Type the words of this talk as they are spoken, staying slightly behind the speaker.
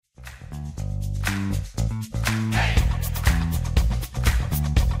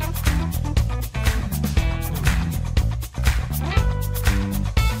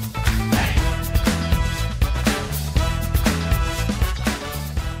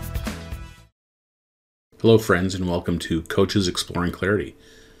Hello, friends, and welcome to Coaches Exploring Clarity.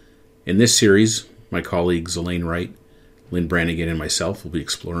 In this series, my colleagues Elaine Wright, Lynn Brannigan, and myself will be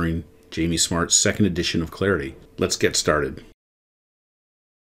exploring Jamie Smart's second edition of Clarity. Let's get started.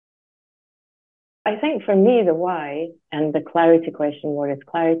 I think for me, the why and the clarity question, what is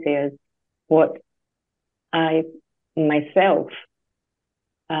clarity, is what I myself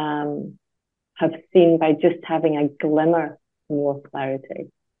have seen by just having a glimmer more clarity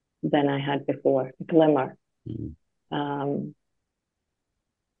than I had before. Glimmer. Um,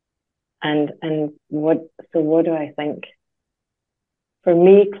 and what do I think? For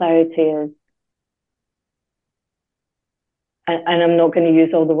me, clarity is, and I'm not going to use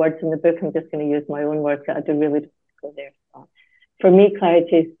all the words in the book. I'm just going to use my own words. I do really go there. For me,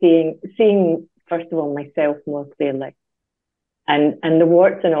 clarity is seeing first of all myself more clearly. And the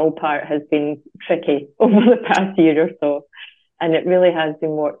warts and all part has been tricky over the past year or so. And it really has been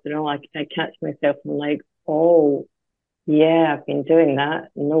warts and all. I catch myself and I'm like, oh, yeah, I've been doing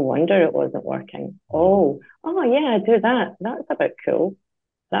that. No wonder it wasn't working. Oh, yeah, I do that. That's a bit cool.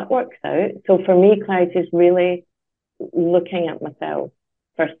 That works out. So for me, clarity is really looking at myself,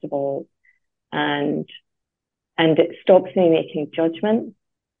 first of all, and it stops me making judgments.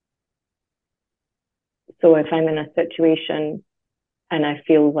 So if I'm in a situation and I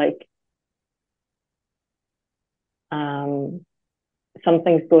feel like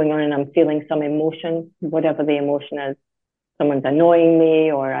something's going on and I'm feeling some emotion, whatever the emotion is, someone's annoying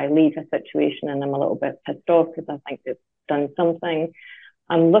me, or I leave a situation and I'm a little bit pissed off because I think they've done something.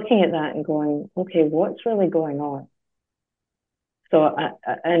 I'm looking at that and going, okay, what's really going on? So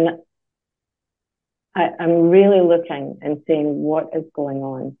I'm really looking and saying what is going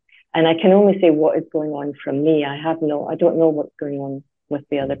on. And I can only say what is going on from me. I don't know what's going on with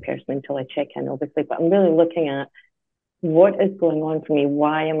the other person until I check in, obviously, but I'm really looking at what is going on for me?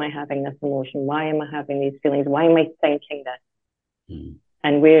 Why am I having this emotion? Why am I having these feelings? Why am I thinking this?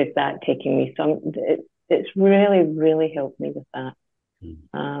 And where is that taking me? So it's really, really helped me with that.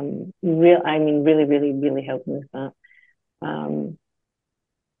 Really, really, really helped me with that.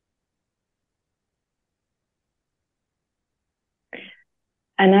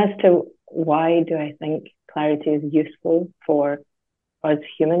 And as to why do I think clarity is useful for us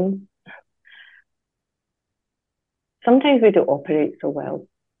humans? Sometimes we don't operate so well,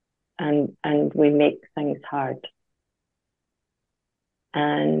 and we make things hard.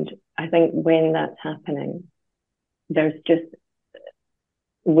 And I think when that's happening, we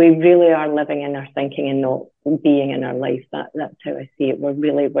really are living in our thinking and not being in our life. That's how I see it.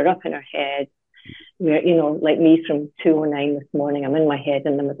 We're up in our head. We're, like me from 209 this morning, I'm in my head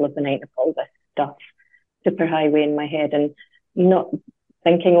in the middle of the night of all this stuff, superhighway in my head, and not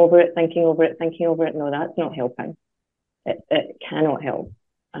thinking over it. No, that's not helping. It cannot help.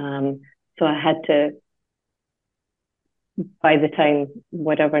 So I had to, by the time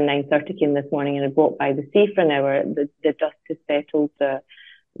whatever 9:30 came this morning and I walked by the sea for an hour, the dust has settled, the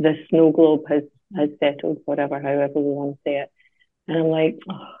snow globe has settled, however we want to say it. And I'm like,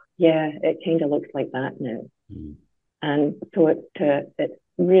 oh, yeah, it kind of looks like that now. And so it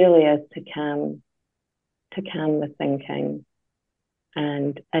really is to calm the thinking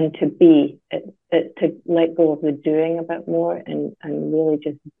and to be, to let go of the doing a bit more and really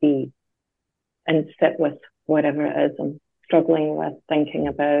just be and sit with whatever it is I'm struggling with, thinking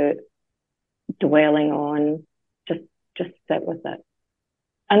about, dwelling on, just sit with it.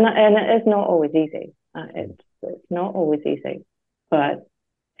 And it is not always easy. It's not always easy. But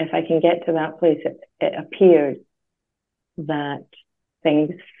if I can get to that place, it appears that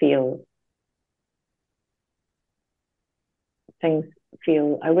things feel, I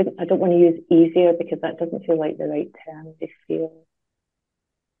don't want to use easier because that doesn't feel like the right term. They feel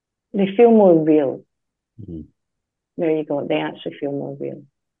more real. Mm-hmm. There you go. They actually feel more real.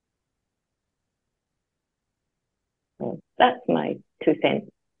 So that's my 2 cents.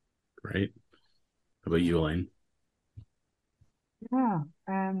 Great. How about you, Elaine? Yeah.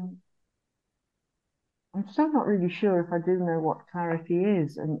 I'm still not really sure if I do know what clarity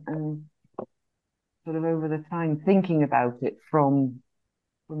is, and sort of over the time thinking about it from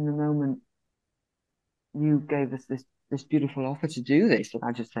the moment you gave us this beautiful offer to do this, and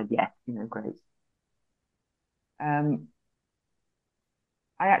I just said, yeah, great. I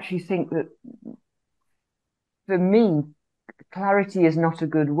actually think that for me, clarity is not a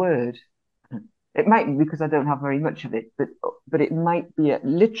good word. It might be because I don't have very much of it, but it might be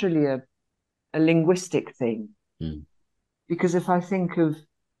literally a linguistic thing. Because if I think of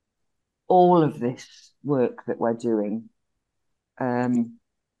all of this work that we're doing,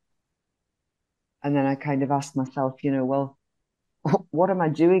 and then I kind of ask myself, well, what am I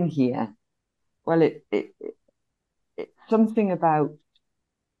doing here? well, it's something about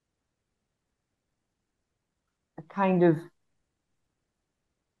a kind of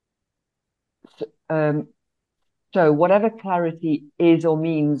so whatever clarity is or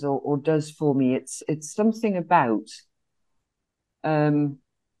means or does for me, it's something about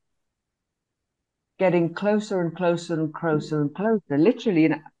getting closer and closer and closer and closer. Literally,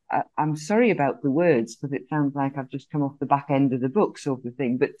 and I'm sorry about the words because it sounds like I've just come off the back end of the book sort of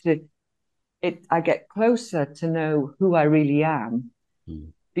thing, but I get closer to know who I really am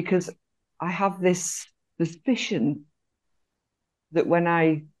because I have this suspicion that when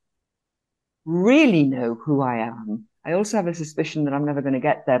I really know who I am, I also have a suspicion that I'm never going to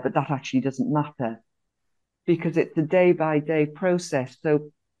get there, but that actually doesn't matter because it's a day by day process.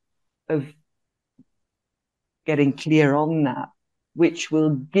 So of getting clear on that, which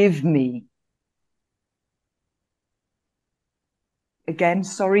will give me, again,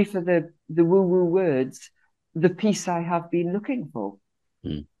 sorry for the woo-woo words, the peace I have been looking for.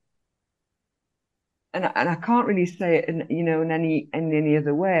 And I can't really say it in any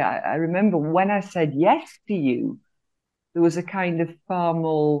other way. I remember when I said yes to you, there was a kind of far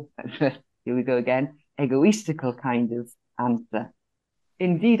more, here we go again, egoistical kind of answer.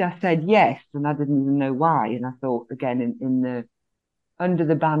 Indeed, I said yes, and I didn't even know why. And I thought, again, under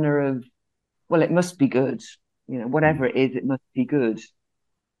the banner of, well, it must be good. Whatever it is, it must be good.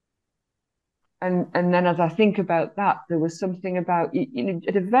 And then as I think about that, there was something about,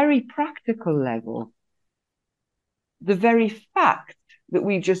 at a very practical level, the very fact that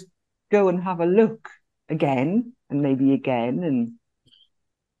we just go and have a look again and maybe again and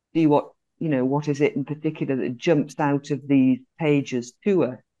see what is it in particular that jumps out of these pages to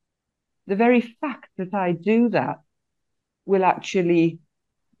us. The very fact that I do that will actually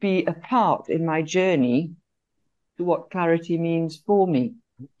be a part in my journey to what clarity means for me.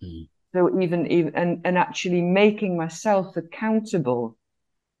 So even and actually making myself accountable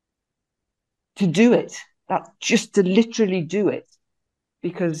to do it. That's just to literally do it.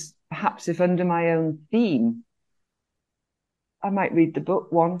 Because perhaps if under my own theme, I might read the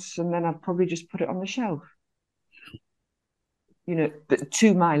book once and then I'd probably just put it on the shelf. But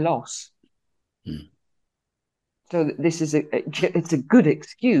to my loss. So this is it's a good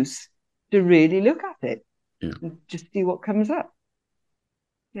excuse to really look at it and just see what comes up.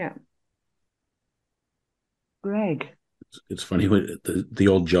 Yeah. Greg. It's funny when the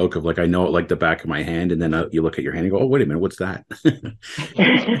old joke of like, I know it like the back of my hand, and then you look at your hand and go, oh, wait a minute, what's that?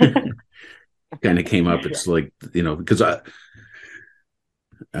 Kind of came up. It's like, because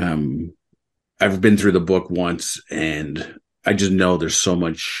I've been through the book once and I just know there's so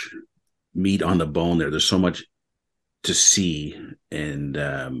much meat on the bone there. There's so much to see and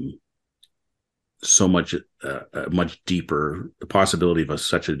so much, much deeper, the possibility of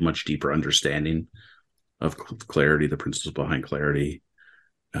such a much deeper understanding of clarity, the principles behind clarity,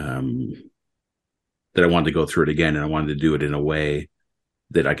 that I wanted to go through it again. And I wanted to do it in a way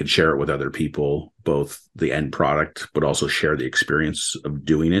that I could share it with other people, both the end product, but also share the experience of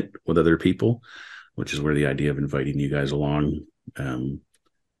doing it with other people, which is where the idea of inviting you guys along to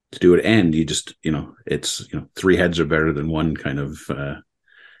do it. And you just, it's, 3 heads are better than one kind of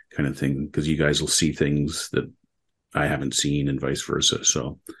thing, because you guys will see things that I haven't seen and vice versa.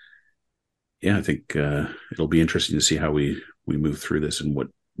 So yeah, I think it'll be interesting to see how we move through this and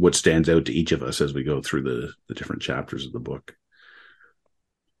what stands out to each of us as we go through the different chapters of the book.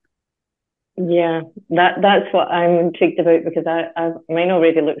 Yeah, that's what I'm intrigued about, because mine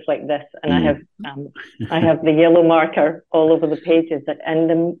already looks like this, and I have the yellow marker all over the pages.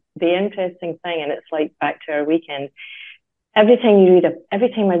 And the interesting thing, and it's like back to our weekend, every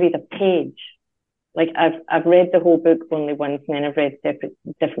time I read a page, like I've read the whole book only once, and then I've read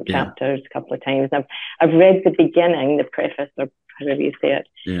different chapters a couple of times. I've read the beginning, the preface, or however you say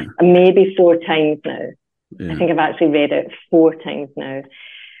it, maybe 4 times now. I think I've actually read it 4 times now.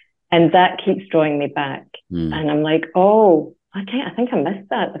 And that keeps drawing me back. And I'm like, oh, I think I missed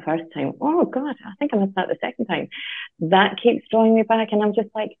that the first time. Oh, God, I think I missed that the second time. That keeps drawing me back. And I'm just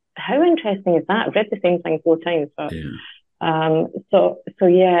like, how interesting is that? I've read the same thing 4 times. But, so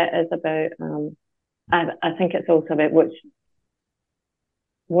yeah, it's about, I think it's also about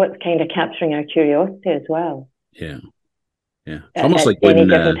what's kind of capturing our curiosity as well. Yeah. Yeah. It's almost like when,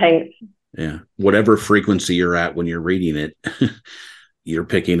 whatever frequency you're at when you're reading it, you're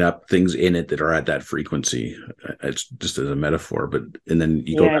picking up things in it that are at that frequency. It's just as a metaphor, and then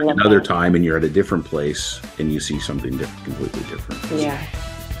you go back another time and you're at a different place and you see something completely different. Yeah.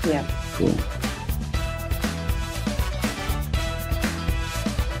 Yeah. Cool.